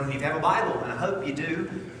if you have a Bible, and I hope you do,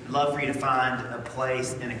 I'd love for you to find a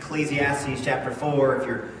place in Ecclesiastes chapter 4. If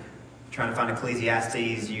you're trying to find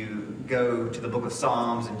Ecclesiastes, you go to the book of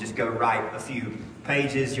Psalms and just go right a few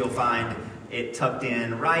pages. You'll find it tucked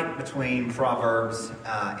in right between Proverbs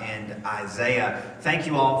and Isaiah. Thank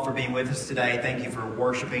you all for being with us today. Thank you for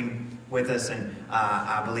worshiping with us. And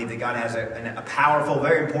I believe that God has a powerful,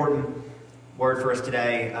 very important word for us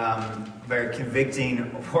today. Very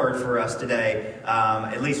convicting word for us today.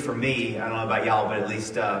 At least for me. I don't know about y'all, but at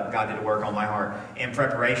least God did a work on my heart in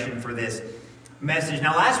preparation for this message.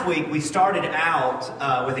 Now, last week we started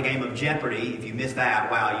out with a game of Jeopardy. If you missed that,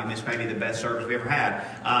 wow, you missed maybe the best service we ever had,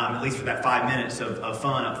 at least for that 5 minutes of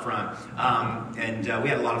fun up front. And we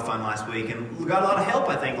had a lot of fun last week, and we got a lot of help,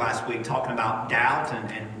 I think, last week talking about doubt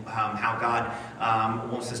and how God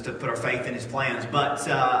wants us to put our faith in His plans.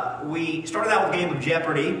 But we started out with a game of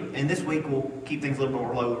Jeopardy, and this week we'll keep things a little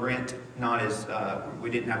more low rent, not as we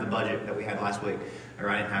didn't have the budget that we had last week. Or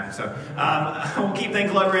I didn't have it. So we'll keep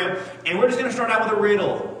things low rent. And we're just going to start out with a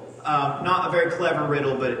riddle. Not a very clever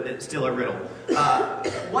riddle, but it's still a riddle.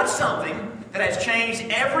 What's something that has changed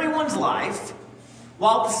everyone's life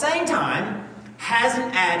while at the same time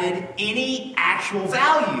hasn't added any actual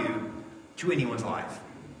value to anyone's life?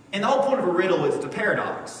 And the whole point of a riddle is the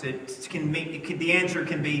paradox. The answer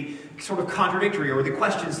can be sort of contradictory, or the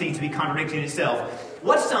question seems to be contradicting itself.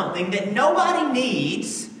 What's something that nobody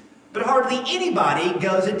needs, but hardly anybody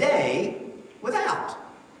goes a day without?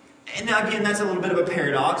 And now again, that's a little bit of a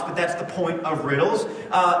paradox, but that's the point of riddles.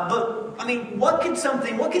 But I mean, what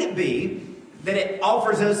could it be that it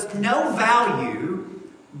offers us no value,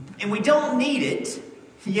 and we don't need it,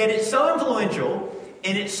 yet it's so influential,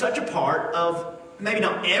 and it's such a part of maybe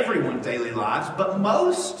not everyone's daily lives, but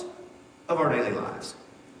most of our daily lives?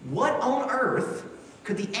 What on earth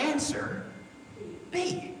could the answer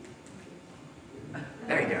be?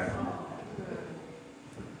 There you go.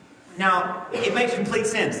 Now, it makes complete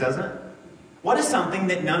sense, doesn't it? What is something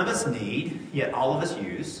that none of us need, yet all of us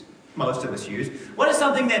use, most of us use? What is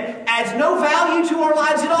something that adds no value to our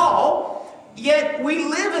lives at all, yet we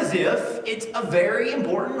live as if it's a very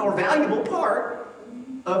important or valuable part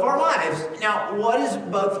of our lives? Now, what is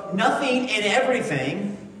both nothing and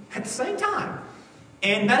everything at the same time?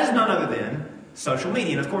 And that is none other than social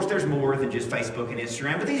media. And of course, there's more than just Facebook and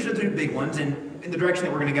Instagram, but these are the two big ones. And in the direction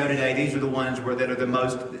that we're going to go today, these are the ones that are the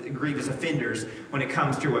most grievous offenders when it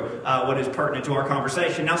comes to what is pertinent to our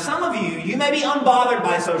conversation. Now, some of you may be unbothered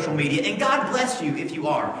by social media, and God bless you if you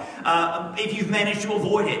are. If you've managed to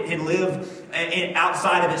avoid it and live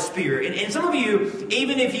outside of its sphere. And some of you,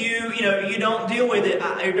 even if you don't deal with it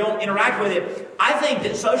or don't interact with it, I think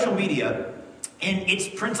that social media and its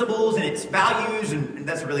principles and its values, and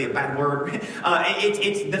that's really a bad word,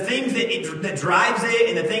 it's the things that drives it,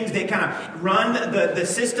 and the things that kind of run the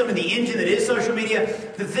system and the engine that is social media,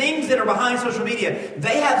 the things that are behind social media,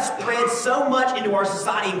 they have spread so much into our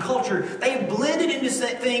society and culture. They have blended into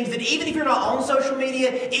things that even if you're not on social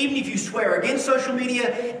media, even if you swear against social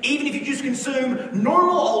media, even if you just consume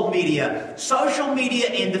normal old media, social media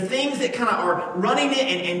and the things that kind of are running it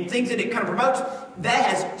and things that it kind of promotes, that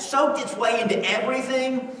has soaked its way into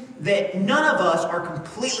everything, that none of us are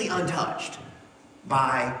completely untouched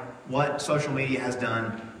by what social media has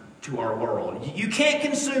done to our world. You can't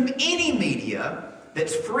consume any media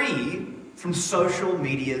that's free from social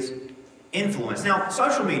media's influence. Now,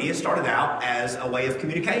 social media started out as a way of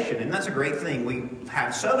communication, and that's a great thing. We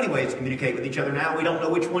have so many ways to communicate with each other now, we don't know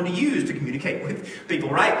which one to use to communicate with people,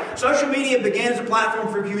 right? Social media began as a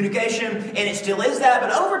platform for communication, and it still is that,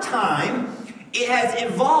 but over time, it has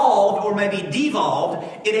evolved, or maybe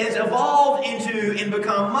devolved. It has evolved into and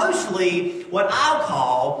become mostly what I'll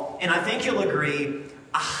call, and I think you'll agree,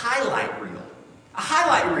 a highlight reel. A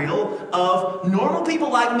highlight reel of normal people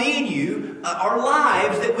like me and you, our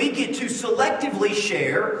lives that we get to selectively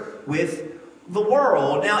share with the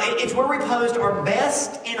world. Now, it's where we post our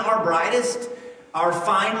best and our brightest, our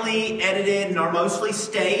finely edited and our mostly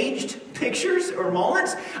staged pictures or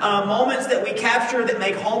moments that we capture that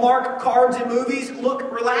make Hallmark cards and movies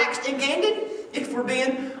look relaxed and candid. If we're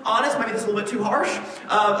being honest, maybe that's a little bit too harsh,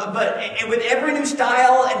 but with every new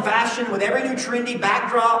style and fashion, with every new trendy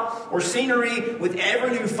backdrop or scenery, with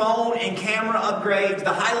every new phone and camera upgrades,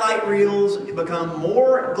 the highlight reels become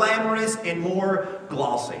more glamorous and more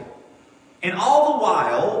glossy. And all the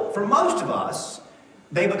while, for most of us,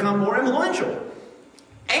 they become more influential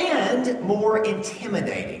and more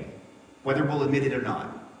intimidating, whether we'll admit it or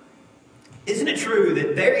not. Isn't it true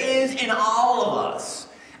that there is in all of us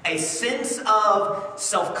a sense of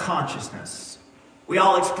self-consciousness? We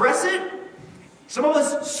all express it. Some of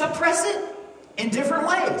us suppress it in different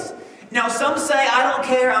ways. Now, some say, I don't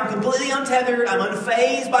care, I'm completely untethered, I'm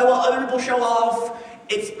unfazed by what other people show off.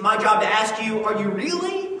 It's my job to ask you, are you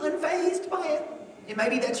really unfazed by it? And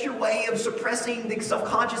maybe that's your way of suppressing the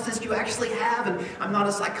self-consciousness you actually have. And I'm not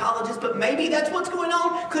a psychologist, but maybe that's what's going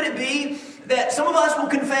on. Could it be that some of us will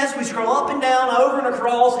confess we scroll up and down, over and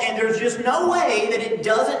across, and there's just no way that it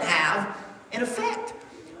doesn't have an effect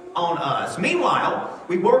on us? Meanwhile,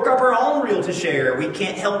 we work up our own reel to share. We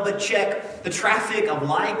can't help but check the traffic of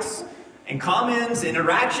likes and comments,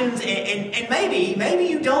 interactions, and maybe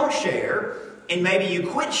you don't share, and maybe you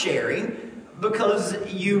quit sharing because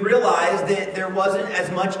you realized that there wasn't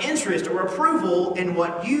as much interest or approval in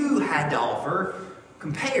what you had to offer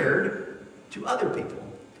compared to other people.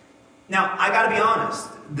 Now, I got to be honest,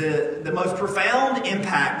 the most profound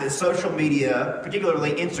impact that social media,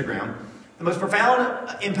 particularly Instagram, the most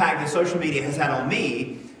profound impact that social media has had on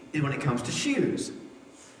me is when it comes to shoes.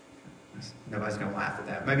 Nobody's going to laugh at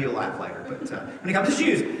that. Maybe you'll laugh later. But when it comes to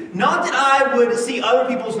shoes, not that I would see other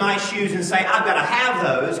people's nice shoes and say, I've got to have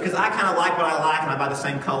those, because I kind of like what I like, and I buy the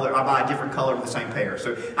same color. I buy a different color of the same pair.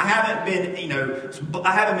 So I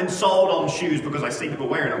haven't been sold on shoes because I see people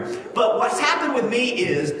wearing them. But what's happened with me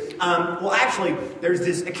is, actually, there's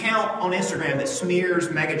this account on Instagram that smears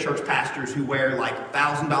megachurch pastors who wear like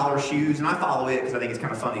 $1,000 shoes, and I follow it because I think it's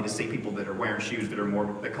kind of funny to see people that are wearing shoes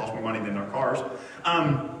that cost more money than their cars.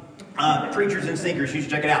 Preachers and Sneakers, you should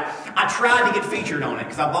check it out. I tried to get featured on it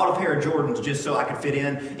because I bought a pair of Jordans just so I could fit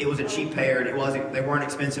in. It was a cheap pair, and they weren't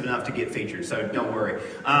expensive enough to get featured, so don't worry.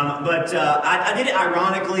 I did it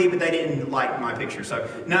ironically, but they didn't like my picture, so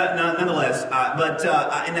nonetheless.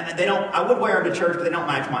 I would wear them to church, but they don't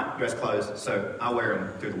match my dress clothes, so I wear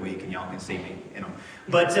them through the week, and y'all can see me in them.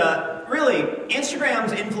 But really,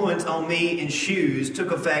 Instagram's influence on me in shoes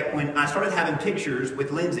took effect when I started having pictures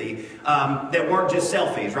with Lindsay that weren't just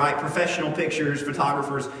selfies, right? Professional pictures,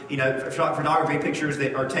 photographers, photography pictures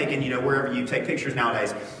that are taken, wherever you take pictures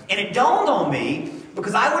nowadays. And it dawned on me,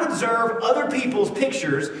 because I would observe other people's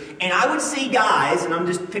pictures, and I would see guys, and I'm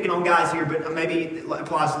just picking on guys here, but maybe it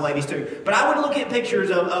applies to ladies too. But I would look at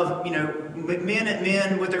pictures of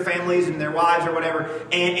men with their families and their wives or whatever,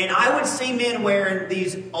 and I would see men wearing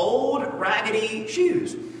these old, raggedy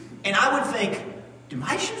shoes. And I would think, do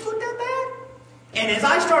my shoes look that bad? And as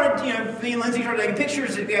I started, me and Lindsay started taking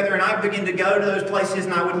pictures together, and I began to go to those places,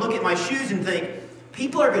 and I would look at my shoes and think,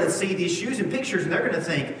 people are going to see these shoes in pictures, and they're going to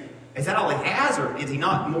think, is that all he has, or is he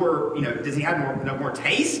not more, does he have more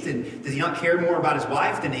taste, and does he not care more about his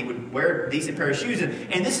wife than he would wear a decent pair of shoes?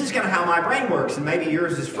 And this is kind of how my brain works, and maybe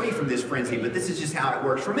yours is free from this frenzy, but this is just how it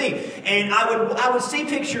works for me. And I would see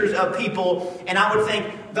pictures of people, and I would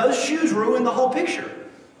think, those shoes ruin the whole picture.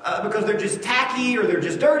 Because they're just tacky or they're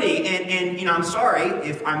just dirty. And I'm sorry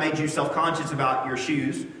if I made you self-conscious about your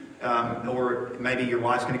shoes. Or maybe your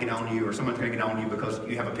wife's going to get on you, or someone's going to get on you because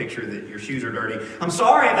you have a picture that your shoes are dirty. I'm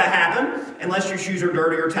sorry if that happened, unless your shoes are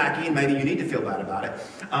dirty or tacky, and maybe you need to feel bad about it.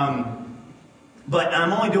 But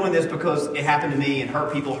I'm only doing this because it happened to me, and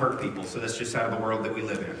hurt people, so that's just out of the world that we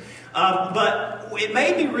live in. But it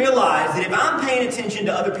made me realize that if I'm paying attention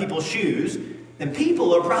to other people's shoes, then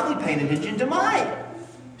people are probably paying attention to my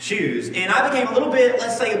shoes. And I became a little bit,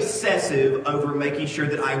 let's say, obsessive over making sure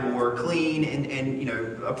that I wore clean and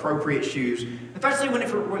appropriate shoes, especially when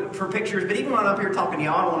for pictures. But even when I'm up here talking to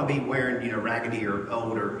y'all, I don't want to be wearing raggedy or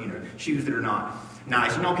old or shoes that are not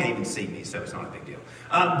nice. Y'all can't even see me, so it's not a big deal.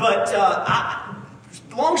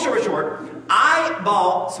 Long story short, I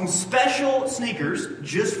bought some special sneakers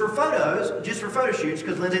just for photos, just for photo shoots,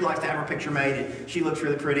 because Lindsay likes to have her picture made, and she looks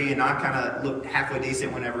really pretty, and I kind of look halfway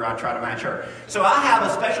decent whenever I try to match her. So I have a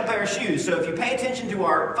special pair of shoes. So if you pay attention to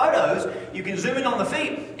our photos, you can zoom in on the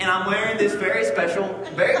feet, and I'm wearing this very special,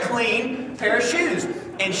 very clean pair of shoes.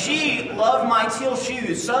 And she loved my teal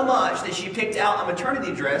shoes so much that she picked out a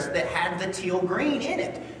maternity dress that had the teal green in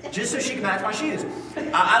it, just so she could match my shoes.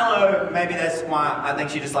 I don't know, maybe that's why I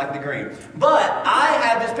think she just liked the green. But I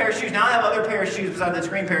have this pair of shoes. Now I have other pair of shoes besides this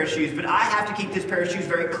green pair of shoes, but I have to keep this pair of shoes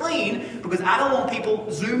very clean because I don't want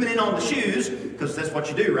people zooming in on the shoes, because that's what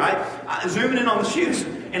you do, right? Zooming in on the shoes.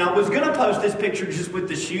 And I was going to post this picture just with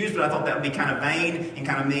the shoes, but I thought that would be kind of vain and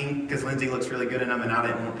kind of mean because Lindsay looks really good in them, and I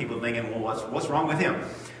didn't want people thinking, well, what's wrong with him?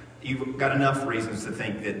 You've got enough reasons to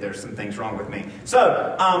think that there's some things wrong with me.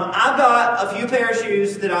 So, I've got a few pair of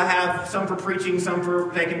shoes that I have, some for preaching, some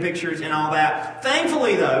for taking pictures and all that.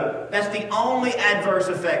 Thankfully, though, that's the only adverse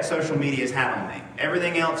effect social media has had on me.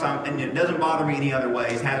 Everything else, and it doesn't bother me any other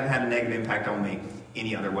ways, hasn't had a negative impact on me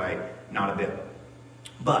any other way, not a bit.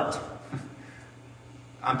 But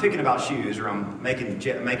I'm picking about shoes, or I'm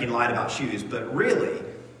making light about shoes, but really,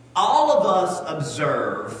 All of us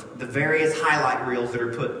observe the various highlight reels that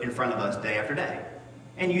are put in front of us day after day.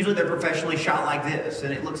 And usually they're professionally shot like this,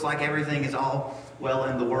 and it looks like everything is all well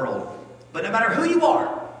in the world. But no matter who you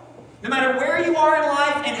are, no matter where you are in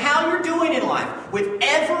life and how you're doing in life, with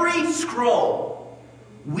every scroll,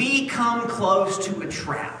 we come close to a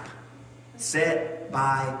trap set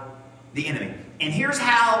by the enemy. And here's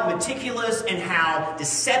how meticulous and how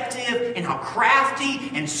deceptive and how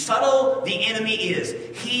crafty and subtle the enemy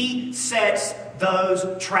is. He sets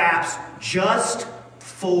those traps just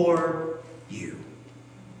for you.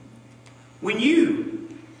 When you,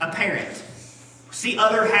 a parent, see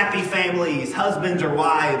other happy families, husbands or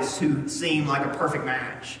wives who seem like a perfect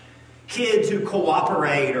match, kids who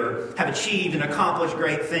cooperate or have achieved and accomplished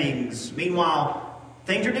great things, meanwhile,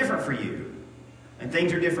 things are different for you and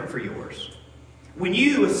things are different for yours. When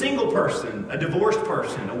you, a single person, a divorced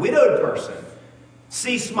person, a widowed person,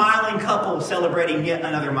 see smiling couples celebrating yet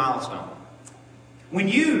another milestone. When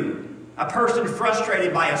you, a person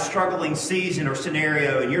frustrated by a struggling season or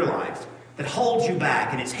scenario in your life that holds you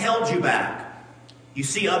back and it's held you back, you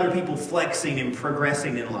see other people flexing and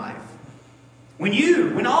progressing in life.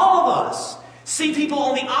 When all of us see people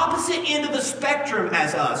on the opposite end of the spectrum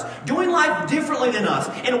as us, doing life differently than us,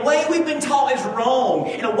 in a way we've been taught is wrong,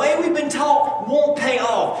 in a way we've been taught won't pay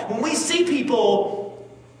off. When we see people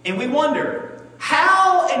and we wonder,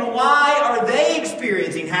 how and why are they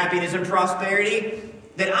experiencing happiness and prosperity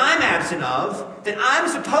that I'm absent of, that I'm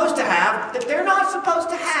supposed to have, that they're not supposed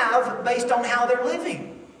to have based on how they're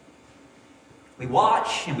living? We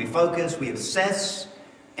watch and we focus, we obsess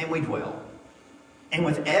and we dwell. And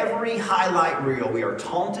with every highlight reel, we are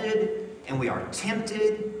taunted, and we are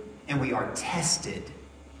tempted, and we are tested.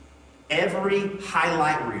 Every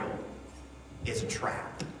highlight reel is a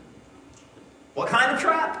trap. What kind of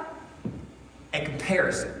trap? A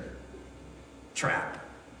comparison trap.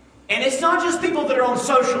 And it's not just people that are on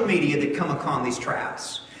social media that come upon these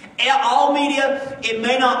traps. All media, it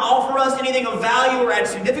may not offer us anything of value or add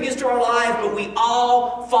significance to our life, but we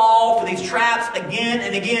all fall for these traps again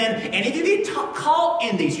and again. And if you get caught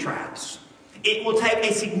in these traps, it will take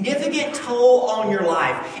a significant toll on your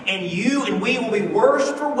life. And you and we will be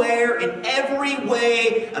worse for wear in every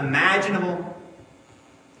way imaginable.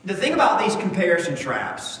 The thing about these comparison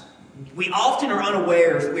traps, we often are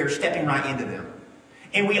unaware that we are stepping right into them.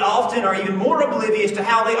 And we often are even more oblivious to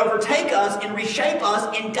how they overtake us and reshape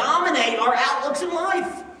us and dominate our outlooks in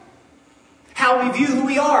life. How we view who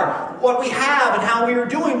we are, what we have, and how we are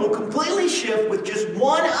doing will completely shift with just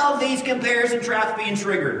one of these comparison traps being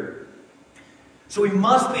triggered. So we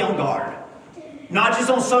must be on guard. Not just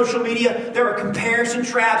on social media, there are comparison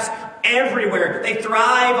traps everywhere. They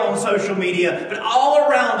thrive on social media, but all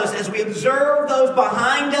around us as we observe those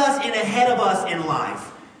behind us and ahead of us in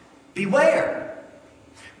life. Beware.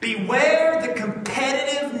 Beware the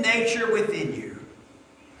competitive nature within you,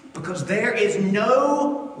 because there is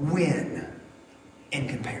no win in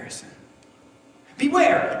comparison.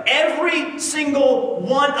 Beware, every single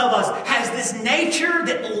one of us has this nature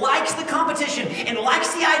that likes the competition and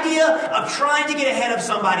likes the idea of trying to get ahead of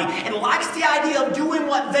somebody and likes the idea of doing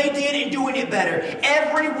what they did and doing it better.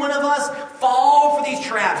 Every one of us fall for these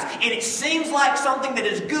traps, and it seems like something that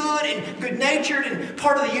is good and good-natured and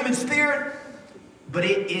part of the human spirit. But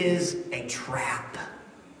it is a trap.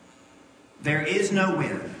 There is no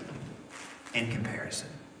win in comparison.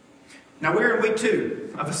 Now we're in week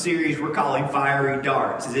 2 of a series we're calling Fiery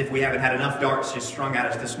Darts, as if we haven't had enough darts just strung at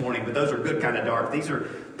us this morning. But those are good kind of darts. These are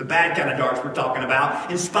the bad kind of darts we're talking about.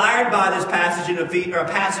 Inspired by this passage a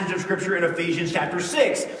passage of Scripture in Ephesians chapter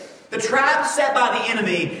 6. The trap set by the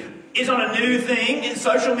enemy is on a new thing, and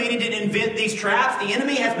social media didn't invent these traps. The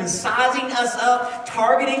enemy has been sizing us up,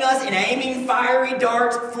 targeting us, and aiming fiery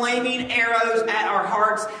darts, flaming arrows at our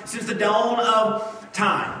hearts since the dawn of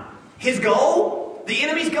time. His goal, the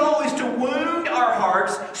enemy's goal, is to wound our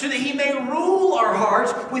hearts so that he may rule our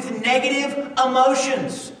hearts with negative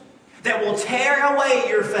emotions that will tear away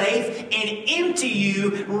your faith and empty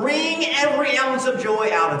you, wring every ounce of joy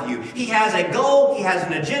out of you. He has a goal, he has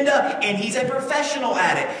an agenda, and he's a professional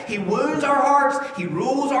at it. He wounds our hearts, he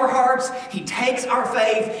rules our hearts, he takes our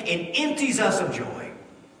faith and empties us of joy.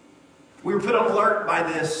 We were put on alert by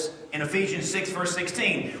this in Ephesians 6 verse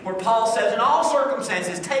 16, where Paul says, in all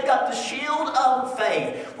circumstances, take up the shield of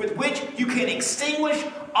faith with which you can extinguish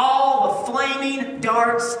all the flaming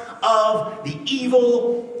darts of the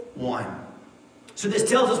evil one. So this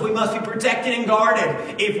tells us we must be protected and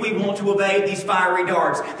guarded if we want to evade these fiery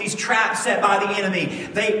darts, these traps set by the enemy.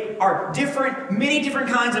 They are many different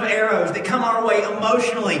kinds of arrows that come our way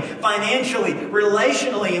emotionally, financially,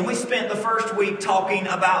 relationally. And we spent the first week talking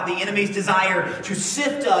about the enemy's desire to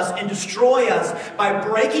sift us and destroy us by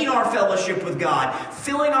breaking our fellowship with God,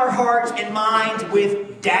 filling our hearts and minds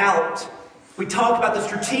with doubt. We talked about the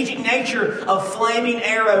strategic nature of flaming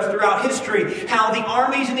arrows throughout history, how the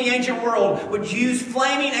armies in the ancient world would use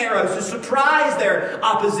flaming arrows to surprise their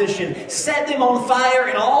opposition, set them on fire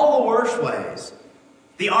in all the worst ways.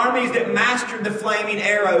 The armies that mastered the flaming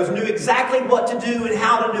arrows knew exactly what to do and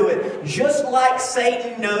how to do it. Just like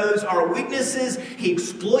Satan knows our weaknesses, he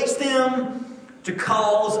exploits them to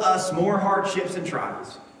cause us more hardships and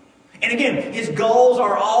trials. And again, his goals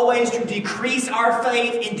are always to decrease our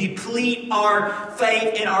faith and deplete our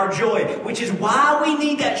faith and our joy, which is why we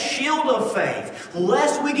need that shield of faith,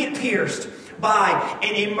 lest we get pierced by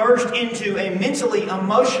and immersed into a mentally,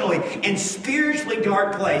 emotionally, and spiritually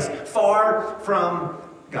dark place far from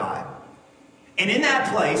God. And in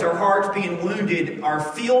that place, our hearts being wounded are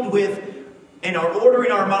filled with and are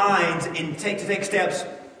ordering our minds and take steps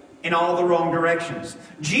in all the wrong directions.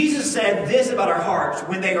 Jesus said this about our hearts.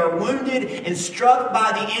 When they are wounded and struck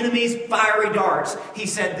by the enemy's fiery darts, he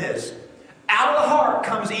said this: out of the heart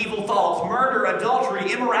comes evil thoughts, murder,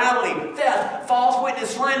 adultery, immorality, theft, false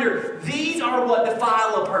witness, slander. These are what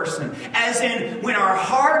defile a person. As in, when our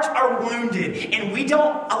hearts are wounded and we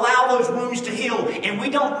don't allow those wounds to heal and we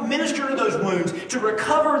don't minister to those wounds, to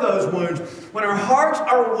recover those wounds, when our hearts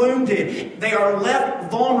are wounded, they are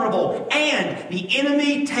left vulnerable and the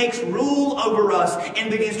enemy takes rule over us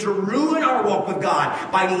and begins to ruin our walk with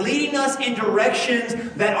God by leading us in directions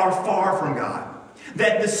that are far from God.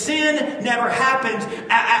 That the sin never happens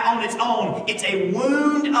on its own. It's a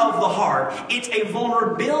wound of the heart. It's a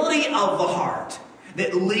vulnerability of the heart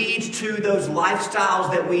that leads to those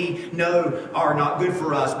lifestyles that we know are not good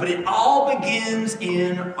for us. But it all begins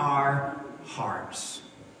in our hearts.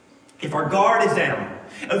 If our guard is down,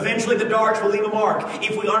 eventually the darts will leave a mark.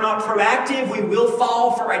 If we are not proactive, we will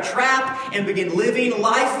fall for a trap and begin living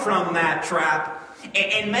life from that trap.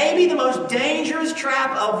 And maybe the most dangerous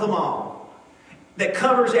trap of them all, that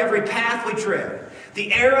covers every path we tread,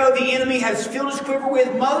 the arrow the enemy has filled his quiver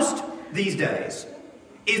with most these days,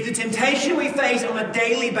 is the temptation we face on a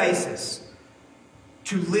daily basis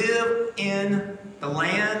to live in the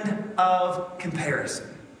land of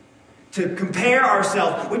comparison. To compare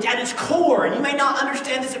ourselves, which at its core, and you may not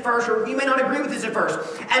understand this at first, or you may not agree with this at first,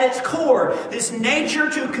 at its core, this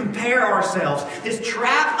nature to compare ourselves, this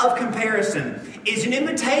trap of comparison, is an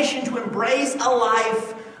invitation to embrace a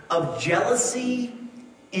life of jealousy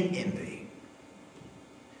and envy.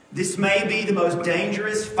 This may be the most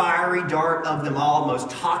dangerous fiery dart of them all, most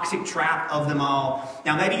toxic trap of them all.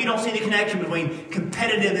 Now, maybe you don't see the connection between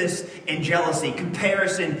competitiveness and jealousy,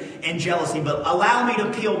 comparison and jealousy, but allow me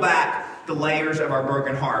to peel back the layers of our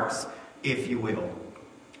broken hearts, if you will.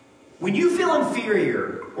 When you feel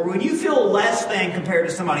inferior, or when you feel less than compared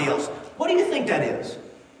to somebody else, what do you think that is?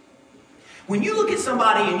 When you look at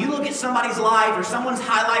somebody and you look at somebody's life or someone's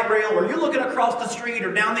highlight reel, or you're looking across the street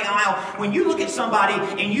or down the aisle, when you look at somebody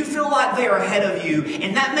and you feel like they are ahead of you,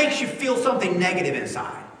 and that makes you feel something negative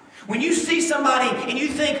inside. When you see somebody and you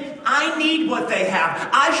think, I need what they have,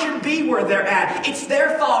 I should be where they're at, it's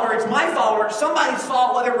their fault or it's my fault or it's somebody's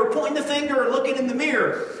fault, whether we're pointing the finger or looking in the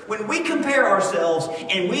mirror. When we compare ourselves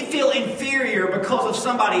and we feel inferior because of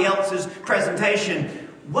somebody else's presentation,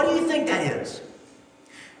 what do you think that is?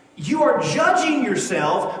 You are judging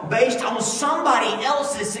yourself based on somebody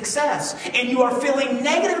else's success. And you are feeling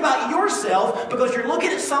negative about yourself because you're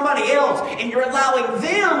looking at somebody else and you're allowing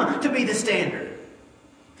them to be the standard.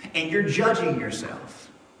 And you're judging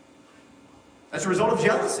yourself. That's a result of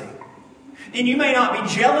jealousy. And you may not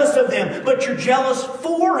be jealous of them, but you're jealous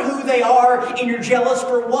for who they are and you're jealous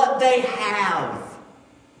for what they have.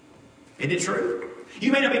 Isn't it true?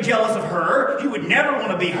 You may not be jealous of her. You would never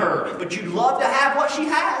want to be her, but you'd love to have what she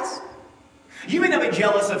has. You may not be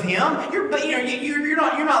jealous of him. You're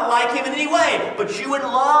not like him in any way, but you would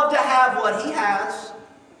love to have what he has,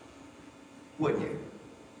 wouldn't you?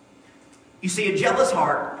 You see, a jealous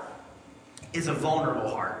heart is a vulnerable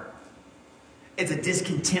heart. It's a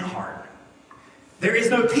discontent heart. There is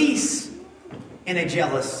no peace in a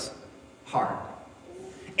jealous heart.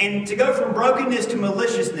 And to go from brokenness to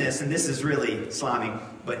maliciousness, and this is really slimy,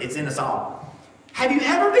 but it's in us all. Have you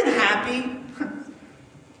ever been happy?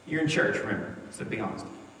 You're in church, remember, so be honest.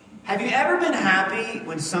 Have you ever been happy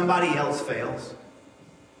when somebody else fails?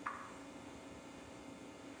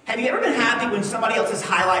 Have you ever been happy when somebody else's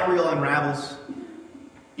highlight reel unravels?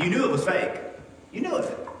 You knew it was fake. You knew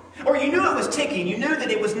it. Or you knew it was ticking. You knew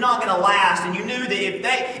that it was not going to last, and you knew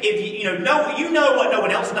that you know what no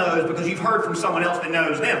one else knows because you've heard from someone else that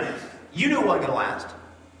knows them. You knew it wasn't going to last.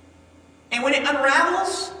 And when it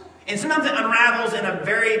unravels, and sometimes it unravels in a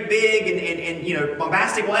very big and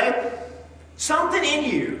bombastic way, something in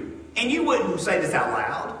you, and you wouldn't say this out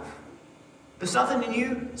loud, but something in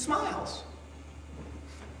you smiles.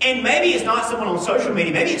 And maybe it's not someone on social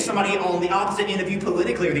media. Maybe it's somebody on the opposite end of you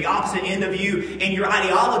politically, or the opposite end of you in your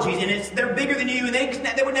ideologies. And they're bigger than you, and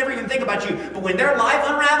they would never even think about you. But when their life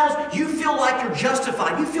unravels, you feel like you're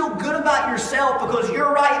justified. You feel good about yourself because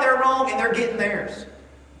you're right, they're wrong, and they're getting theirs.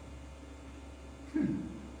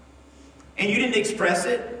 And you didn't express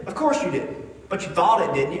it. Of course you didn't. But you thought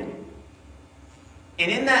it, didn't you?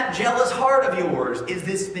 And in that jealous heart of yours is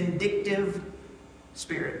this vindictive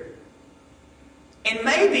spirit. And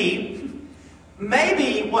maybe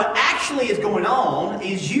what actually is going on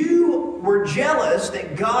is you were jealous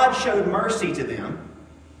that God showed mercy to them.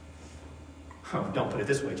 Oh, don't put it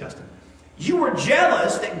this way, Justin. You were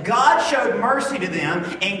jealous that God showed mercy to them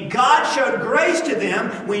and God showed grace to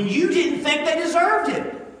them when you didn't think they deserved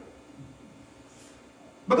it.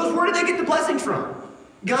 Because where did they get the blessings from?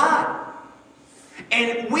 God.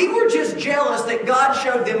 And we were just jealous that God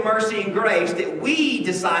showed them mercy and grace that we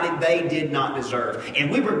decided they did not deserve.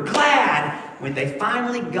 And we were glad when they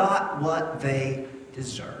finally got what they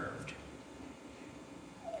deserved.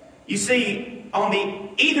 You see, on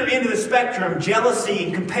either end of the spectrum, jealousy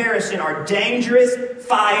and comparison are dangerous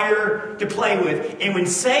fire to play with. And when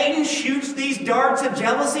Satan shoots these darts of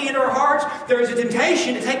jealousy into our hearts, there is a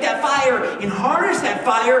temptation to take that fire and harness that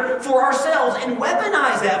fire for ourselves and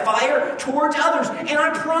weaponize that fire towards others. And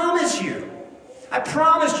I promise you,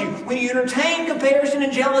 when you entertain comparison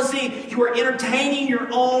and jealousy, you are entertaining your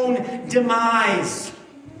own demise.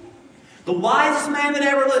 The wisest man that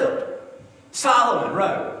ever lived, Solomon,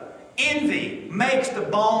 wrote, "Envy makes the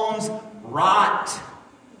bones rot."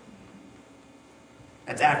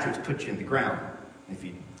 That's after it's put you in the ground, if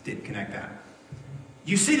you didn't connect that.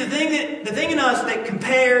 You see, the thing in us that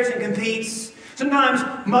compares and competes, sometimes,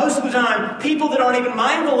 most of the time, people that aren't even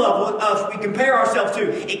mindful of what us we compare ourselves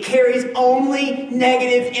to, it carries only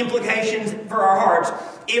negative implications for our hearts.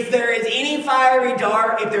 If there is any fiery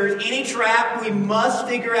dart, if there is any trap we must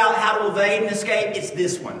figure out how to evade and escape, it's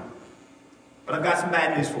this one. But I've got some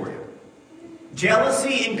bad news for you.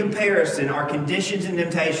 Jealousy and comparison are conditions and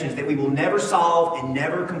temptations that we will never solve and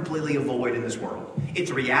never completely avoid in this world. It's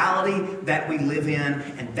a reality that we live in,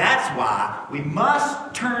 and that's why we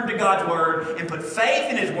must turn to God's Word and put faith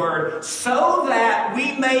in His Word so that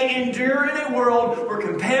we may endure in a world where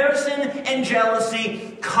comparison and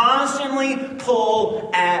jealousy constantly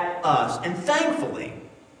pull at us. And thankfully,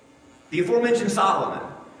 the aforementioned Solomon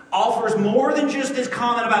offers more than just this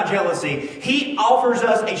comment about jealousy. He offers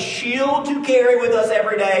us a shield to carry with us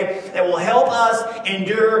every day that will help us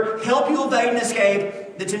endure, help you evade and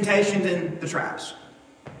escape the temptations and the traps.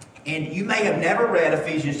 And you may have never read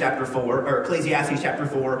Ephesians chapter 4 or Ecclesiastes chapter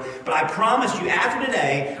 4, but I promise you after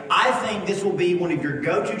today, I think this will be one of your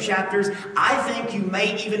go-to chapters. I think you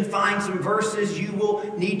may even find some verses you will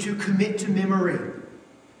need to commit to memory.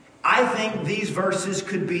 I think these verses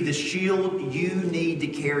could be the shield you need to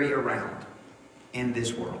carry around in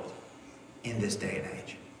this world, in this day and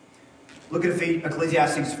age. Look at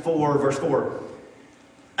Ecclesiastes 4, verse 4.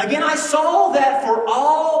 "Again, I saw that for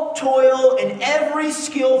all toil and every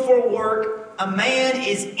skillful work, a man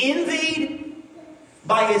is envied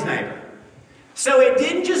by his neighbor." So it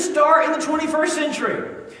didn't just start in the 21st century.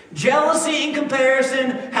 Jealousy and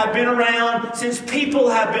comparison have been around since people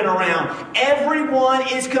have been around. Everyone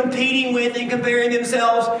is competing with and comparing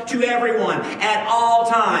themselves to everyone at all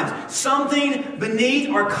times. Something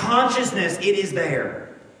beneath our consciousness, it is there.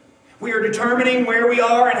 We are determining where we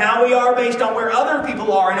are and how we are based on where other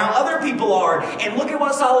people are and how other people are. And look at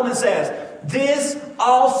what Solomon says. This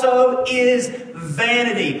also is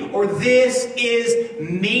vanity, or this is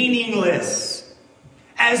meaningless.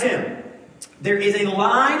 As in, there is a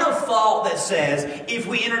line of thought that says if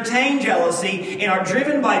we entertain jealousy and are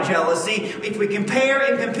driven by jealousy, if we compare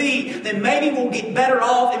and compete, then maybe we'll get better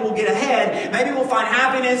off and we'll get ahead. Maybe we'll find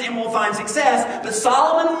happiness and we'll find success. But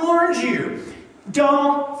Solomon warns you,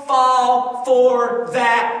 don't fall for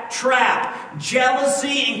that trap.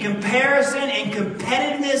 Jealousy and comparison and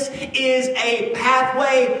competitiveness is a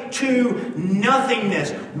pathway to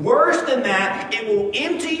nothingness. Worse than that, it will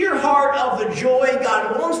empty your heart of the joy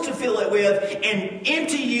God wants to fill it with and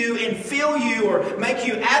empty you and fill you or make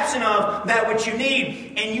you absent of that which you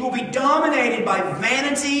need. And you will be dominated by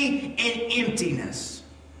vanity and emptiness.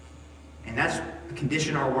 And that's the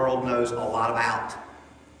condition our world knows a lot about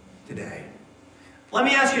today. Let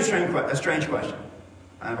me ask you a strange question.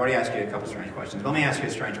 I've already asked you a couple strange questions. Let me ask you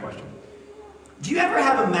a strange question. Do you ever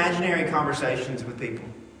have imaginary conversations with people?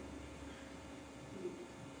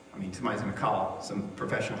 I mean, somebody's going to call some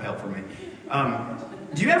professional help for me.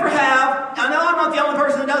 Do you ever have, I know I'm not the only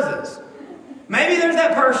person that does this. Maybe there's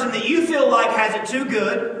that person that you feel like has it too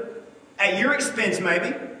good, at your expense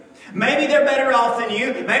maybe. Maybe they're better off than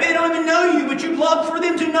you. Maybe they don't even know you, but you'd love for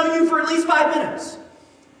them to know you for at least 5 minutes.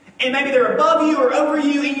 And maybe they're above you or over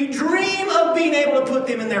you, and you dream of being able to put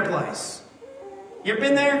them in their place. You ever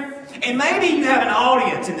been there? And maybe you have an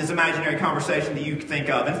audience in this imaginary conversation that you think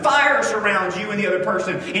of, and fire surrounds you and the other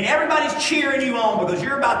person, and everybody's cheering you on because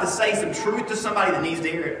you're about to say some truth to somebody that needs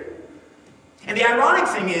to hear it. And the ironic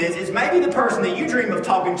thing is maybe the person that you dream of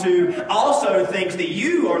talking to also thinks that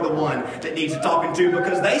you are the one that needs to talking to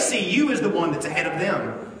because they see you as the one that's ahead of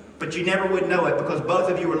them. But you never would know it because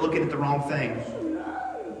both of you are looking at the wrong thing.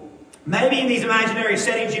 Maybe in these imaginary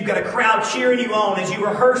settings you've got a crowd cheering you on as you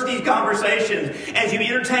rehearse these conversations, as you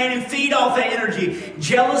entertain and feed off that energy.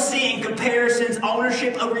 Jealousy and comparisons,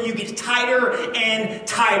 ownership over you gets tighter and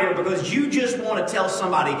tighter because you just want to tell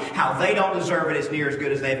somebody how they don't deserve it as near as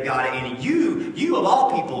good as they've got it. And you of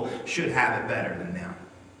all people should have it better than them.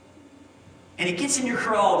 And it gets in your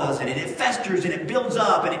craw, doesn't it? And it festers and it builds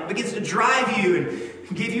up and it begins to drive you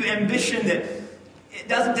and give you ambition that it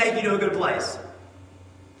doesn't take you to a good place.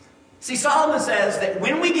 See, Solomon says that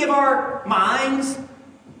when we give our minds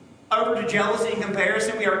over to jealousy and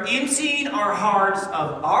comparison, we are emptying our hearts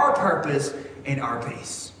of our purpose and our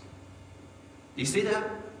peace. Do you see that?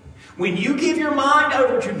 When you give your mind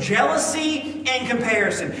over to jealousy and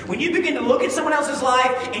comparison, when you begin to look at someone else's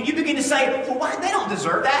life and you begin to say, well, why they don't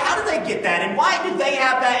deserve that? How did they get that? And why did they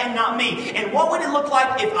have that and not me? And what would it look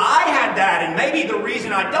like if I had that? And maybe the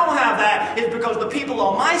reason I don't have that is because the people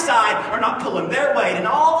on my side are not pulling their weight. And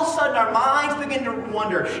all of a sudden our minds begin to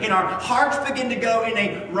wander and our hearts begin to go in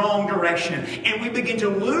a wrong direction. And we begin to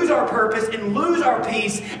lose our purpose and lose our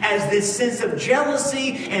peace as this sense of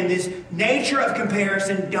jealousy and this nature of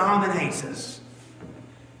comparison dominates us.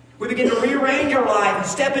 We begin to rearrange our life and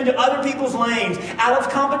step into other people's lanes out of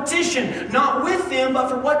competition, not with them, but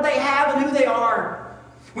for what they have and who they are.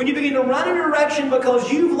 When you begin to run in a direction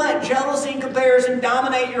because you've let jealousy and comparison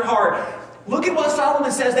dominate your heart, look at what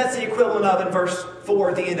Solomon says that's the equivalent of in verse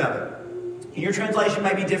 4 at the end of it. And your translation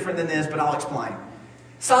may be different than this, but I'll explain.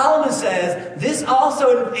 Solomon says, this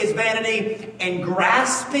also is vanity and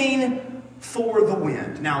grasping for the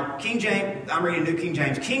wind. Now, King James, I'm reading New King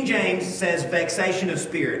James. King James says vexation of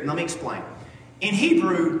spirit. And let me explain. In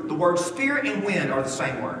Hebrew, the words spirit and wind are the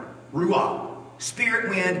same word. Ruah. Spirit,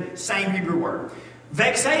 wind, same Hebrew word.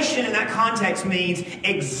 Vexation in that context means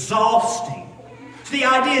exhausting. So the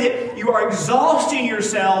idea that you are exhausting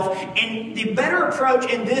yourself, and the better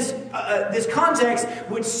approach in this context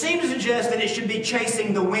would seem to suggest that it should be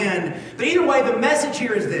chasing the wind. But either way, the message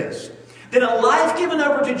here is this. That a life given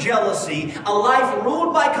over to jealousy, a life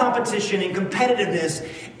ruled by competition and competitiveness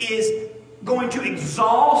is going to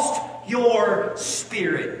exhaust your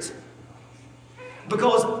spirit.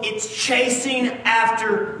 Because it's chasing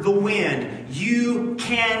after the wind. You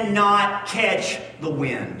cannot catch the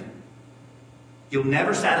wind. You'll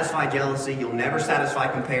never satisfy jealousy. You'll never satisfy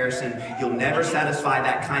comparison. You'll never satisfy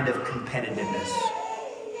that kind of competitiveness.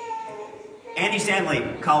 Andy Stanley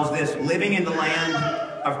calls this living in the land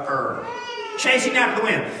of Ur. Chasing after the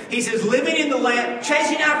wind. He says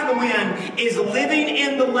chasing after the wind is living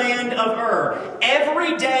in the land of Ur.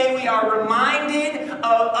 Every day we are reminded of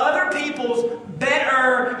other people's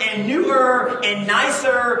better and newer and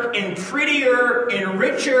nicer and prettier and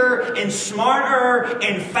richer and smarter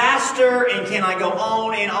and faster, and can I go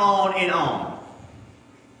on and on and on.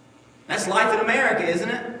 That's life in America, isn't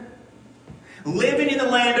it? Living in the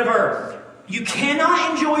land of Ur. You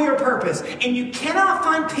cannot enjoy your purpose, and you cannot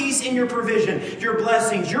find peace in your provision, your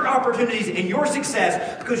blessings, your opportunities, and your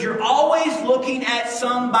success because you're always looking at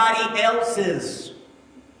somebody else's.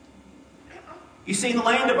 You see, in the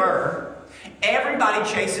land of Ur, everybody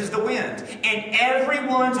chases the wind, and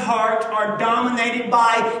everyone's hearts are dominated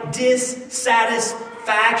by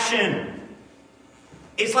dissatisfaction.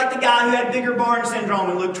 It's like the guy who had bigger barn syndrome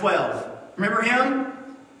in Luke 12. Remember him?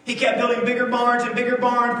 He kept building bigger barns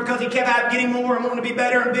because he kept getting more and wanting to be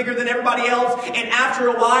better and bigger than everybody else. And after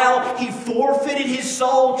a while, he forfeited his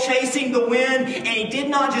soul chasing the wind. And he did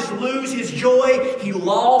not just lose his joy, he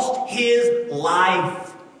lost his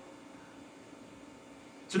life.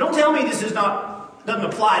 So don't tell me this doesn't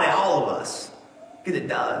apply to all of us, because it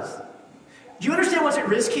does. Do you understand what's at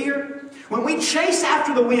risk here? When we chase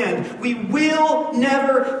after the wind, we will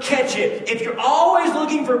never catch it. If you're always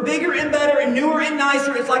looking for bigger and better and newer and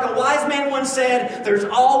nicer, it's like a wise man once said, there's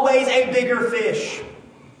always a bigger fish.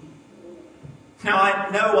 Now,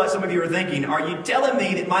 I know what some of you are thinking. Are you telling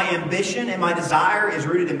me that my ambition and my desire is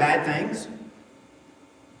rooted in bad things?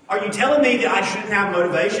 Are you telling me that I shouldn't have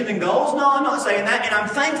motivation and goals? No, I'm not saying that. And I'm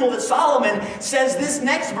thankful that Solomon says this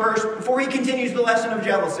next verse before he continues the lesson of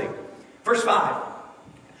jealousy. Verse 5.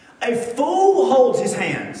 A fool holds his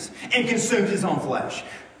hands and consumes his own flesh.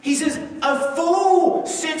 He says, a fool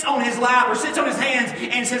sits on his lap or sits on his hands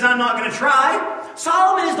and says, I'm not going to try.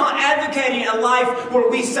 Solomon is not advocating a life where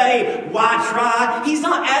we say, why try? He's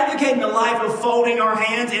not advocating a life of folding our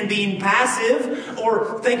hands and being passive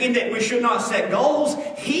or thinking that we should not set goals.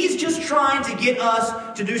 He's just trying to get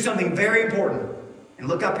us to do something very important. And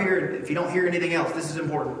look up here, if you don't hear anything else, this is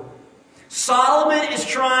important. Solomon is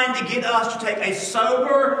trying to get us to take a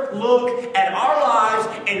sober look at our lives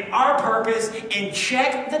and our purpose and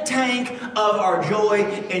check the tank of our joy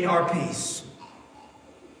and our peace,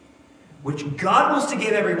 which God wants to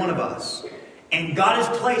give every one of us. And God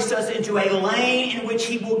has placed us into a lane in which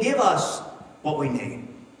He will give us what we need.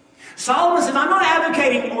 Solomon says, I'm not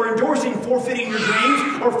advocating or endorsing forfeiting your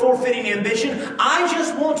dreams or forfeiting ambition. I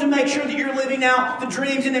just want to make sure that you're living out the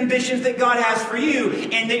dreams and ambitions that God has for you,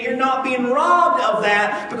 and that you're not being robbed of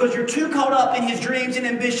that because you're too caught up in His dreams and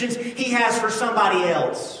ambitions He has for somebody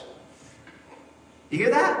else. You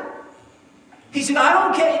hear that? He said, I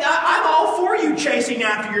don't care. I'm all for you chasing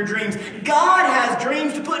after your dreams. God has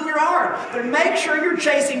dreams to put in your heart. But make sure you're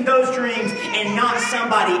chasing those dreams and not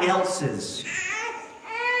somebody else's.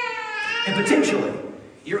 And potentially,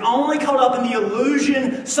 you're only caught up in the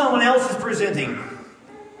illusion someone else is presenting.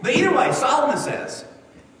 But either way, Solomon says,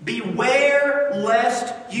 beware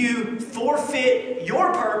lest you forfeit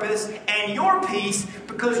your purpose and your peace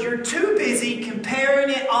because you're too busy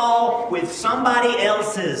comparing it all with somebody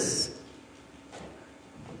else's.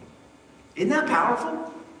 Isn't that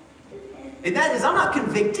powerful? Is that not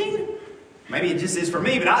convicting? Maybe it just is for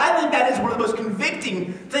me, but I think that is one of the most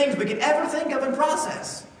convicting things we could ever think of and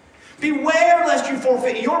process. Beware lest you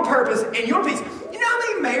forfeit your purpose and your peace. You know how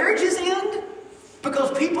many marriages end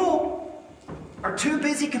because people are too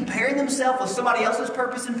busy comparing themselves with somebody else's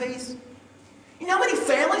purpose and peace? You know how many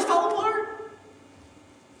families fall apart?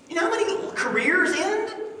 You know how many careers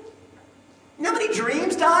end? You know how many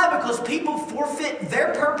dreams die because people forfeit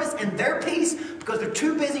their purpose and their peace because they're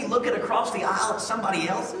too busy looking across the aisle at somebody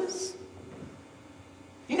else's?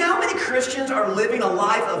 You know how many Christians are living a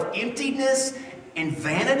life of emptiness and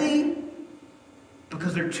vanity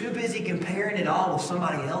because they're too busy comparing it all with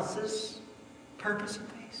somebody else's purpose and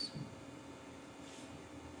peace?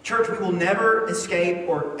 Church, we will never escape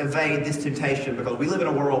or evade this temptation because we live in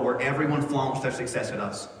a world where everyone flaunts their success at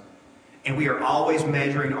us. And we are always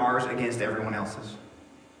measuring ours against everyone else's.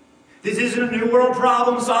 This isn't a new world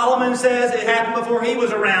problem. Solomon says it happened before he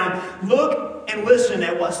was around. Look and listen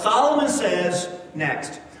at what Solomon says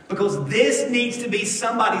next, because this needs to be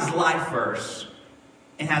somebody's life verse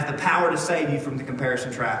and has the power to save you from the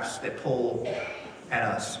comparison traps that pull at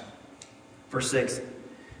us. Verse 6.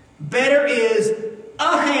 Better is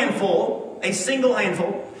a handful, a single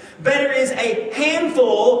handful. Better is a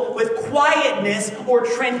handful with quietness or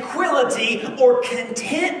tranquility or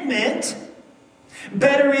contentment.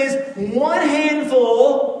 Better is one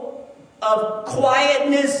handful of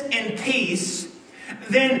quietness and peace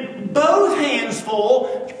than both hands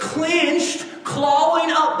full, clenched,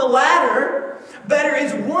 clawing up the ladder. Better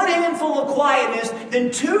is one handful of quietness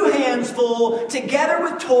than two hands full, together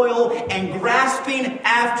with toil and grasping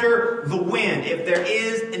after the wind. If there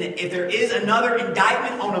is another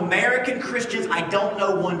indictment on American Christians, I don't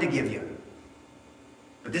know one to give you.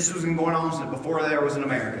 But this was going on since before there was in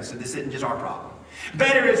America, so this isn't just our problem.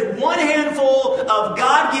 Better is one handful of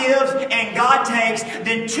God gives and God takes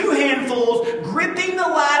than two handfuls gripping the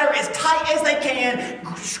ladder as tight as they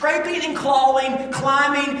can, scraping and clawing,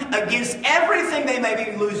 climbing against everything they may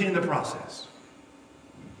be losing in the process.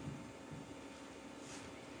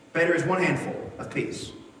 Better is one handful of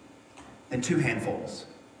peace than two handfuls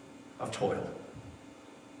of toil.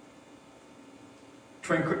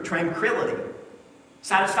 Tranquility,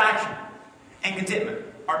 satisfaction, and contentment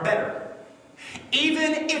are better.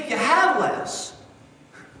 Even if you have less,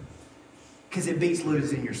 because it beats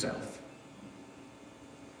losing yourself.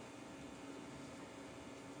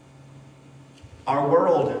 Our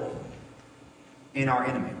world and our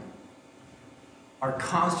enemy are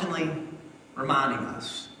constantly reminding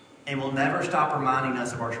us, and will never stop reminding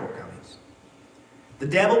us of our shortcomings. The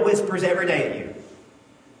devil whispers every day at you.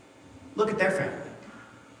 Look at their family.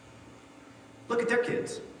 Look at their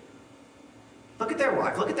kids. Look at their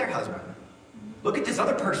wife. Look at their husband. Look at this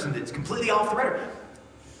other person that's completely off the radar.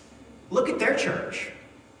 Look at their church.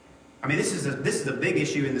 I mean, this is a big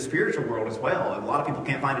issue in the spiritual world as well. A lot of people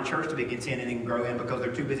can't find a church to be content and grow in because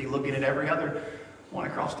they're too busy looking at every other one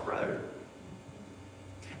across the road.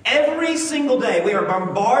 Every single day we are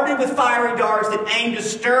bombarded with fiery darts that aim to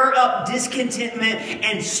stir up discontentment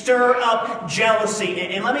and stir up jealousy.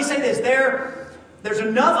 And let me say this, there's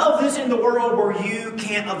enough of this in the world where you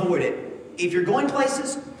can't avoid it. If you're going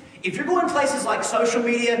places like social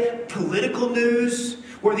media, political news,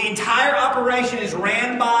 where the entire operation is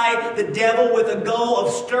ran by the devil with a goal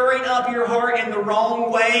of stirring up your heart in the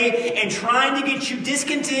wrong way and trying to get you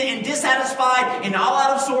discontent and dissatisfied and all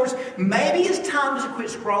out of sorts, maybe it's time to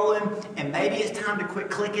quit scrolling, and maybe it's time to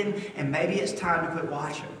quit clicking, and maybe it's time to quit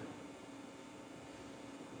watching.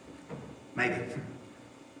 Maybe.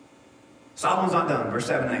 Solomon's not done. Verse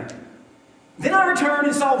 7 and 8. Then I returned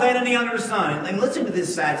and saw vanity under the sun. And listen to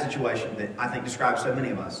this sad situation that I think describes so many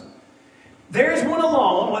of us. There is one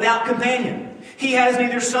alone without companion. He has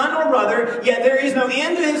neither son nor brother, yet there is no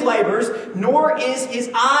end to his labors, nor is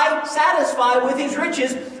his eye satisfied with his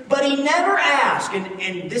riches, but he never asks.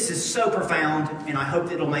 And this is so profound, and I hope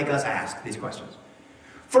that it'll make us ask these questions.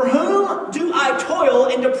 For whom do I toil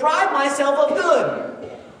and deprive myself of good?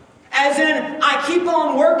 As in, I keep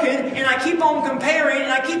on working, and I keep on comparing,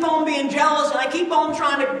 and I keep on being jealous, and I keep on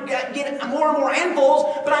trying to get more and more handfuls,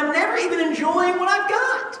 but I'm never even enjoying what I've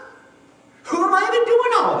got. Who am I even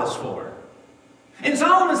doing all this for? And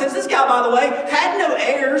Solomon says this guy, by the way, had no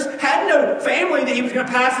heirs, had no family that he was going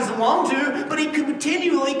to pass this along to, but he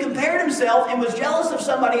continually compared himself and was jealous of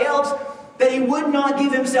somebody else that he would not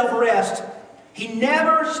give himself rest. He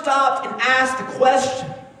never stopped and asked the question,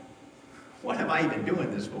 what am I even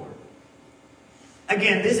doing this for?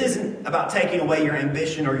 Again, this isn't about taking away your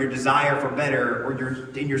ambition or your desire for better or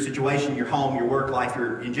in your situation, your home, your work life,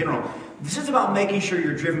 in general. This is about making sure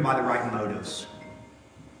you're driven by the right motives.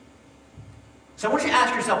 So I want you to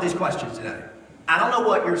ask yourself these questions today. I don't know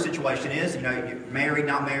what your situation is. You know, you're married,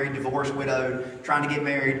 not married, divorced, widowed, trying to get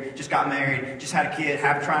married, just got married, just had a kid,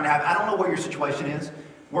 trying to have. I don't know what your situation is.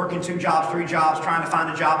 Working 2 jobs, 3 jobs, trying to find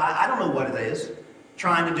a job. I don't know what it is.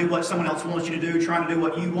 Trying to do what someone else wants you to do, trying to do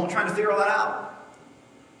what you want, trying to figure all that out.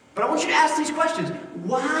 But I want you to ask these questions.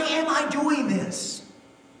 Why am I doing this?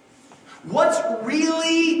 What's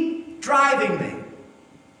really driving me?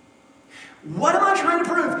 What am I trying to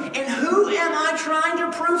prove? And who am I trying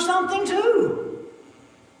to prove something to?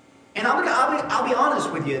 And I'll be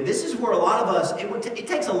honest with you. This is where a lot of us, it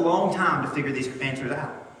takes a long time to figure these answers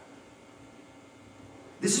out.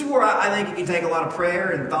 This is where I think it can take a lot of prayer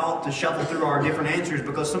and thought to shuffle through our different answers,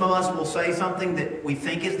 because some of us will say something that we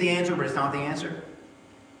think is the answer, but it's not the answer.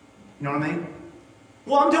 You know what I mean?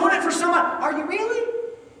 Well, I'm doing it for somebody. Are you really?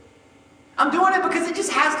 I'm doing it because it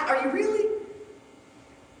just has to. Are you really?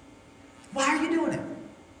 Why are you doing it?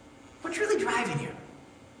 What's really driving you?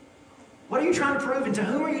 What are you trying to prove, and to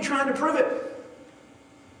whom are you trying to prove it?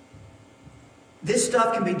 This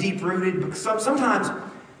stuff can be deep-rooted, because sometimes,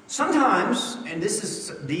 and this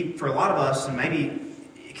is deep for a lot of us, and maybe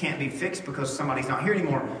it can't be fixed because somebody's not here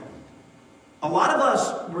anymore. A lot of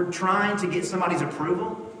us, we're trying to get somebody's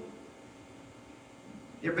approval.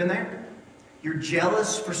 You ever been there? You're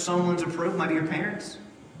jealous for someone's approval, maybe your parents.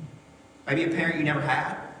 Maybe a parent you never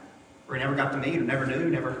had, or you never got to meet, or never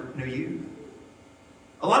knew you.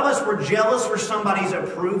 A lot of us were jealous for somebody's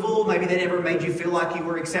approval. Maybe they never made you feel like you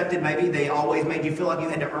were accepted. Maybe they always made you feel like you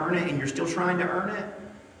had to earn it, and you're still trying to earn it.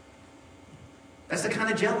 That's the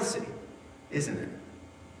kind of jealousy, isn't it?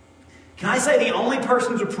 Can I say the only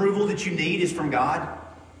person's approval that you need is from God?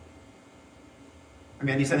 I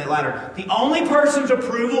mean, you say that louder. The only person's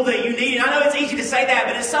approval that you need, and I know it's easy to say that,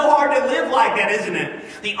 but it's so hard to live like that, isn't it?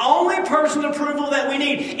 The only person's approval that we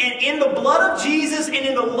need. And in the blood of Jesus and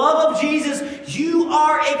in the love of Jesus, you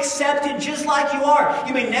are accepted just like you are.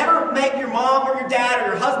 You may never make your mom or your dad or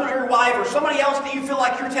your husband or your wife or somebody else that you feel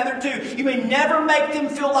like you're tethered to, you may never make them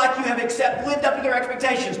feel like you have lived up to their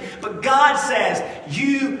expectations. But God says,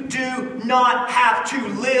 you do not have to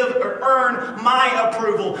live or earn my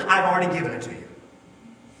approval. I've already given it to you.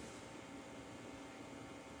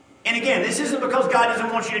 And again, this isn't because God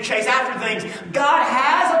doesn't want you to chase after things. God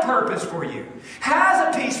has a purpose for you,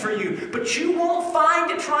 has a peace for you, but you won't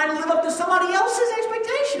find it trying to live up to somebody else's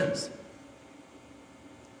expectations.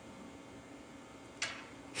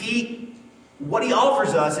 What he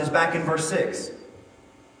offers us is back in verse 6.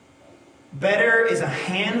 Better is a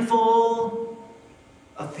handful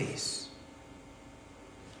of peace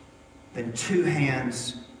than 2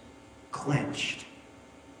 hands clenched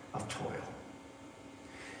of toil.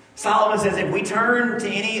 Solomon says if we turn to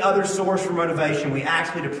any other source for motivation, we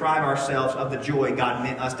actually deprive ourselves of the joy God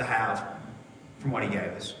meant us to have from what He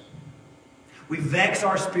gave us. We vex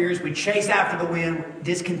our spirits. We chase after the wind.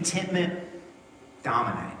 Discontentment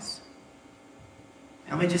dominates.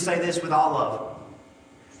 And let me just say this with all love.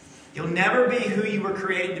 You'll never be who you were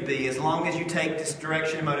created to be as long as you take this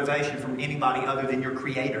direction and motivation from anybody other than your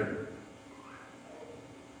Creator.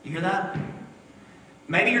 You hear that?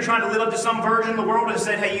 Maybe you're trying to live up to some version the world has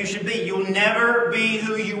said, hey, you should be. You'll never be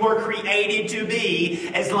who you were created to be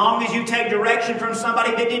as long as you take direction from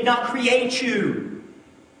somebody that did not create you.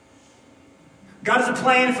 God has a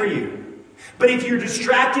plan for you. But if you're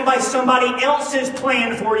distracted by somebody else's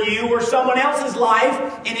plan for you or someone else's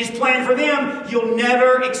life and His plan for them, you'll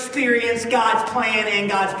never experience God's plan and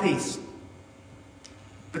God's peace.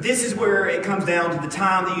 But this is where it comes down to the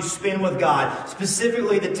time that you spend with God,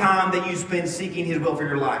 specifically the time that you spend seeking His will for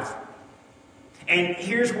your life. And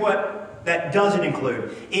here's what that doesn't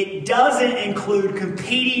include. It doesn't include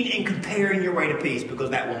competing and comparing your way to peace,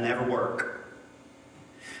 because that will never work.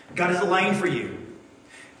 God has a lane for you.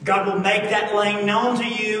 God will make that lane known to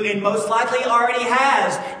you, and most likely already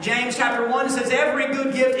has. James chapter 1 says, every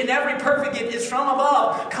good gift and every perfect gift is from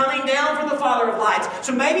above, coming down from the Father of lights.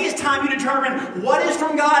 So maybe it's time you determine what is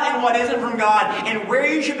from God and what isn't from God, and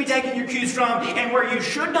where you should be taking your cues from and where you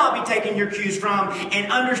should not be taking your cues from,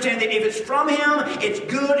 and understand that if it's from Him, it's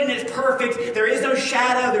good and it's perfect. There is no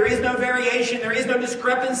shadow, there is no variation, there is no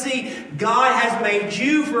discrepancy. God has made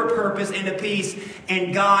you for a purpose and a peace,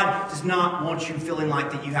 and God does not want you feeling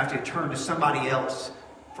like that you have to turn to somebody else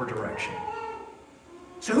for direction.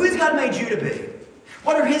 So who has God made you to be?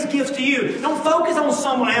 What are His gifts to you? Don't focus on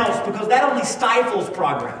someone else, because that only stifles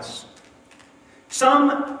progress.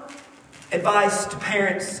 Some advice to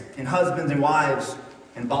parents and husbands and wives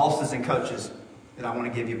and bosses and coaches that I want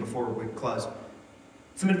to give you before we close.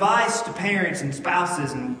 Some advice to parents and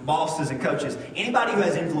spouses and bosses and coaches. Anybody who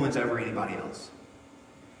has influence over anybody else.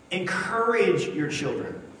 Encourage your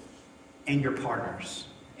children and your partners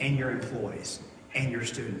and your employees and your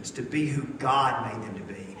students to be who God made them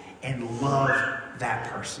to be, and love that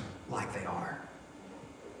person like they are.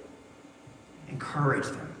 Encourage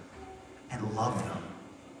them and love them,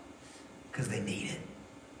 because they need it.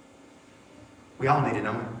 We all need it,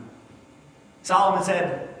 don't we? Solomon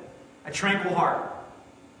said, a tranquil heart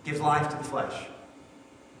gives life to the flesh,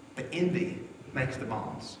 but envy makes the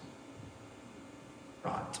bones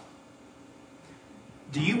rot.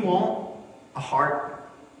 Do you want a heart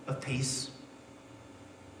of peace?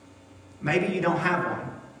 Maybe you don't have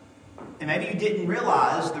one. And maybe you didn't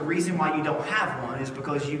realize the reason why you don't have one is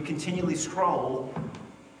because you continually scroll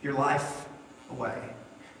your life away.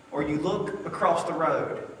 Or you look across the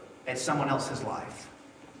road at someone else's life.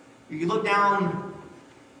 Or you look down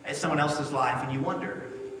at someone else's life and you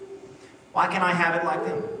wonder, why can't I have it like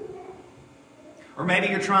them? Or maybe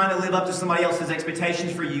you're trying to live up to somebody else's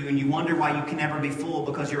expectations for you, and you wonder why you can never be full,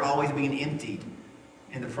 because you're always being emptied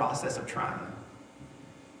in the process of trying.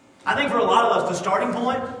 I think for a lot of us, the starting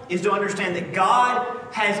point is to understand that God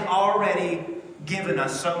has already given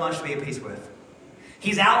us so much to be at peace with.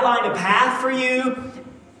 He's outlined a path for you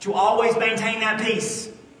to always maintain that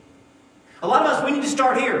peace. A lot of us, we need to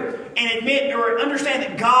start here and admit or understand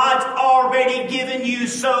that God's already given you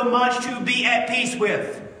so much to be at peace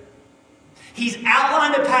with. He's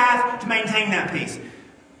outlined a path to maintain that peace.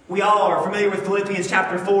 We all are familiar with Philippians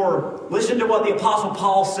chapter 4. Listen to what the Apostle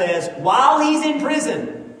Paul says while he's in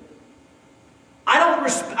prison. I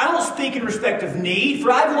don't speak in respect of need,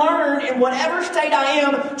 for I've learned in whatever state I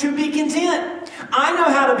am to be content. I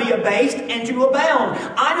know how to be abased and to abound.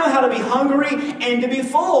 I know how to be hungry and to be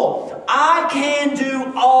full. I can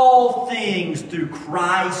do all things through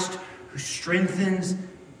Christ who strengthens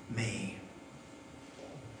me.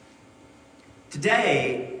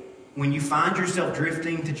 Today, when you find yourself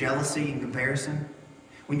drifting to jealousy and comparison,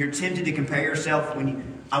 when you're tempted to compare yourself,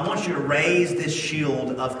 I want you to raise this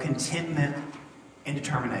shield of contentment and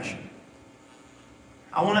determination.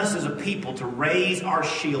 I want us as a people to raise our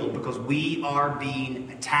shield, because we are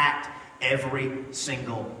being attacked every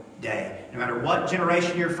single day. No matter what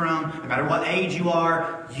generation you're from, no matter what age you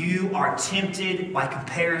are tempted by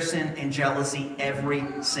comparison and jealousy every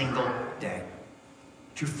single day.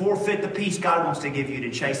 To forfeit the peace God wants to give you,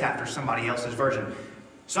 to chase after somebody else's version.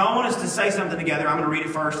 So I want us to say something together. I'm going to read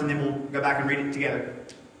it first, and then we'll go back and read it together.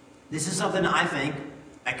 This is something I think,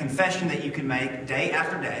 a confession that you can make day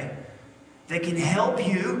after day, that can help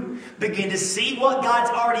you begin to see what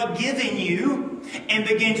God's already given you and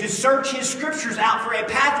begin to search His Scriptures out for a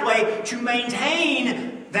pathway to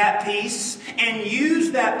maintain that peace and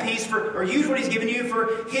use that peace use what He's given you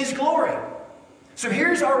for His glory. So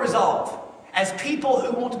here's our resolve. As people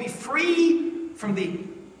who want to be free from the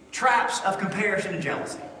traps of comparison and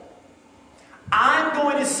jealousy, I'm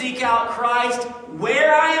going to seek out Christ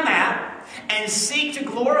where I am at and seek to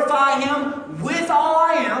glorify Him with all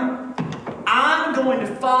I am. I'm going to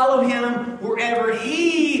follow Him wherever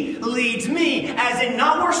He leads me. As in,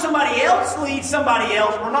 not where somebody else leads somebody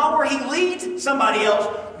else, or not where He leads somebody else,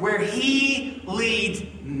 where He leads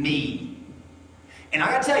me. And I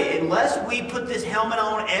got to tell you, unless we put this helmet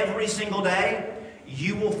on every single day,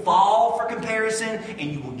 you will fall for comparison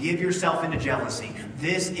and you will give yourself into jealousy.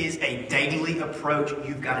 This is a daily approach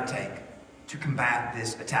you've got to take to combat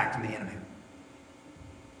this attack from the enemy.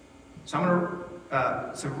 So I'm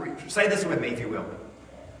going to say this with me, if you will.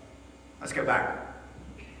 Let's go back.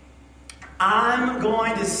 I'm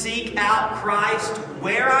going to seek out Christ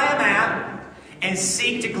where I am at and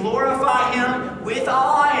seek to glorify Him with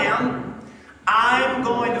all I am. I'm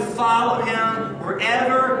going to follow Him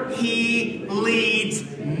wherever He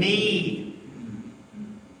leads me.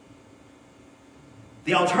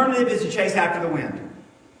 The alternative is to chase after the wind.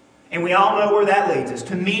 And we all know where that leads us,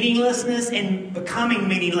 to meaninglessness and becoming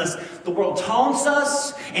meaningless. The world taunts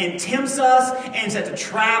us and tempts us and sets a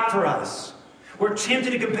trap for us. We're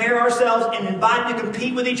tempted to compare ourselves and invited to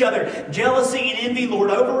compete with each other. Jealousy and envy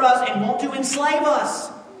lord over us and want to enslave us.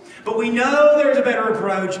 But we know there's a better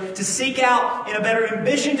approach to seek out and a better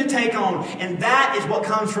ambition to take on. And that is what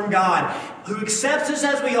comes from God, who accepts us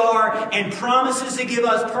as we are and promises to give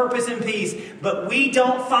us purpose and peace. But we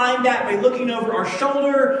don't find that by looking over our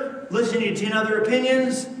shoulder, listening to 10 other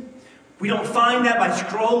opinions. We don't find that by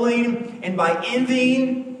scrolling and by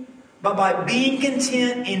envying, but by being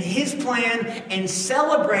content in His plan and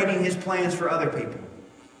celebrating His plans for other people.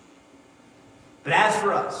 But as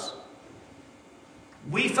for us,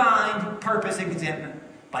 we find purpose and contentment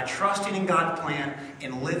by trusting in God's plan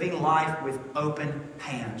and living life with open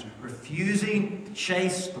hands, refusing to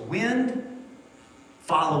chase the wind,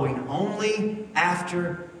 following only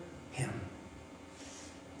after Him.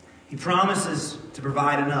 He promises to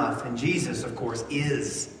provide enough, and Jesus, of course,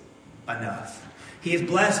 is enough. He has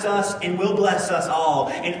blessed us and will bless us all.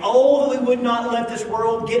 And oh, that we would not let this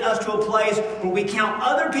world get us to a place where we count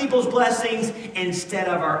other people's blessings instead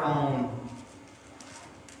of our own.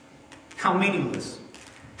 How meaningless,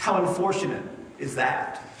 how unfortunate is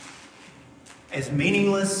that? As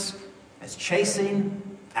meaningless as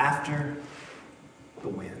chasing after the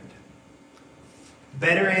wind.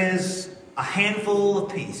 Better is a handful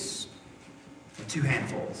of peace than 2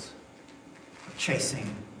 handfuls of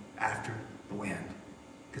chasing after the wind.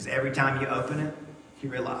 Because every time you open it, you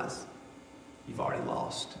realize you've already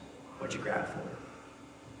lost what you grabbed for.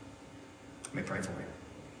 Let me pray for you.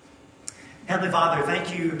 Heavenly Father,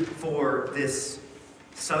 thank you for this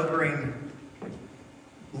sobering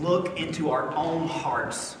look into our own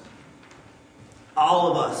hearts.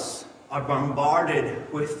 All of us are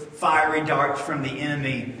bombarded with fiery darts from the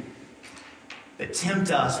enemy that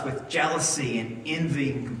tempt us with jealousy and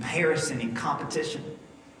envy and comparison and competition.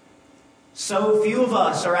 So few of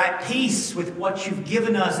us are at peace with what you've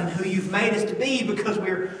given us and who you've made us to be because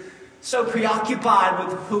we're so preoccupied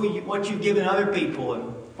with what you've given other people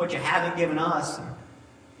and what you haven't given us, and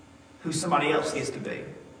who somebody else gets to be.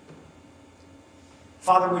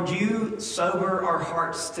 Father, would you sober our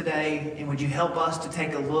hearts today, and would you help us to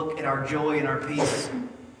take a look at our joy and our peace?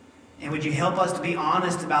 And would you help us to be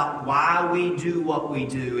honest about why we do what we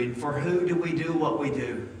do, and for who do we do what we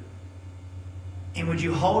do? And would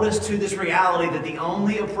you hold us to this reality that the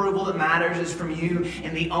only approval that matters is from you,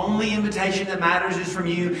 and the only invitation that matters is from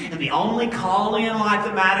you, and the only calling in life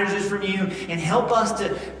that matters is from you, and help us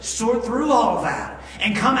to sort through all of that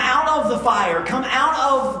and come out of the fire, come out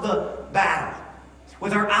of the battle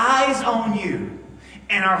with our eyes on you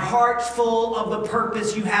and our hearts full of the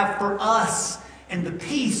purpose you have for us and the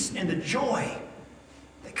peace and the joy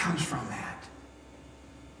that comes from that.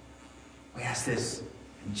 We ask this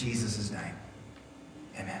in Jesus' name.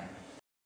 Amen.